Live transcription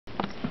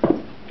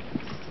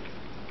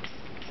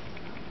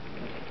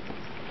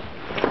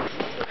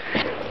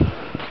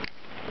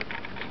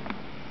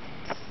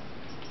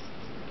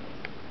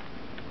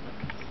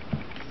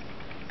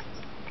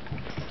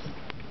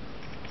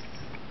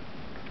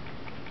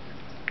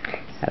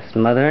That's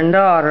mother and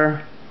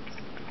daughter.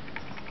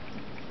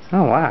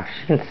 Oh wow,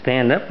 she can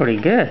stand up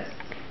pretty good.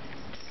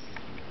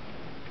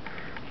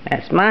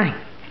 That's mine.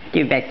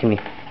 Give it back to me.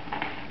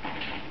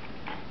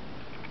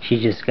 She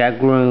just got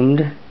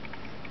groomed.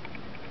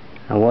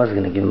 I was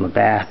gonna give him a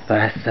bath, but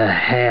I said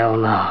hell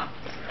no.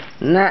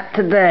 Not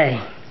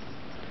today.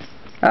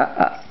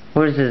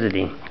 Where's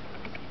Izzadine?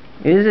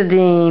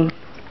 Izzadine.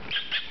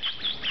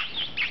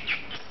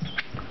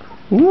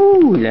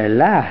 Ooh la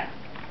la.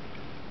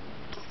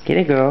 Get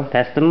it, girl.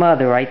 That's the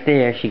mother right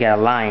there. She got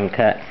a lion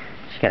cut.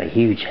 She got a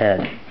huge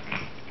head.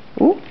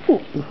 Ooh,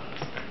 ooh.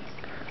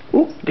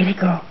 Ooh, get it,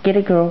 girl. Get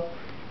it, girl.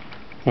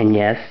 And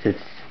yes, it's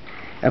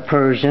a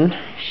Persian.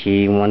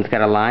 One's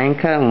got a lion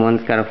cut and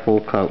one's got a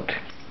full coat.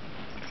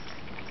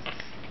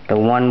 The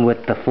one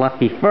with the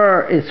fluffy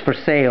fur is for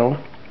sale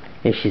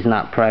if she's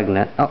not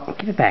pregnant. Oh,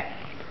 give it back.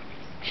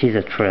 She's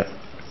a trip,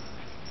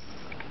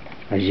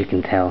 as you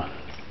can tell.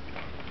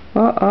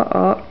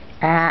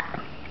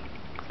 Ah.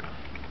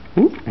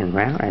 Ooh, and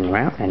round and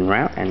round and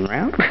round and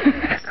round.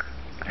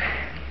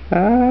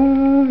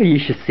 Oh, you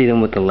should see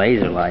them with the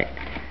laser light.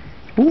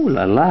 Ooh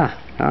la la.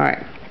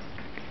 Alright.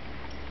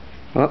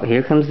 Oh,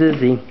 here comes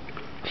Izzy.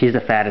 She's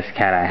the fattest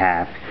cat I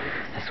have.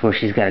 I swear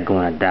she's got to go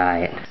on a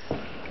diet.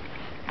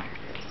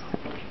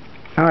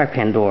 Alright,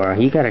 Pandora,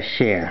 you gotta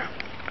share.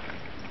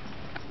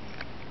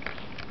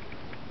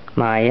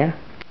 Miyah.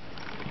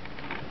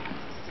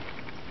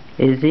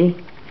 Izzy.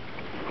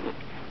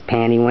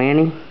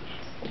 Panty-wanny.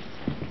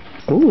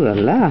 Ooh la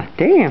la,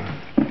 damn.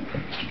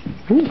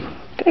 Ooh,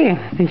 damn,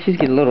 I think she's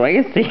getting a little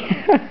antsy.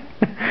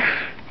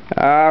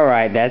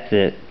 Alright, that's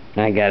it.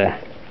 I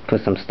gotta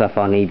put some stuff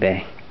on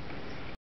eBay.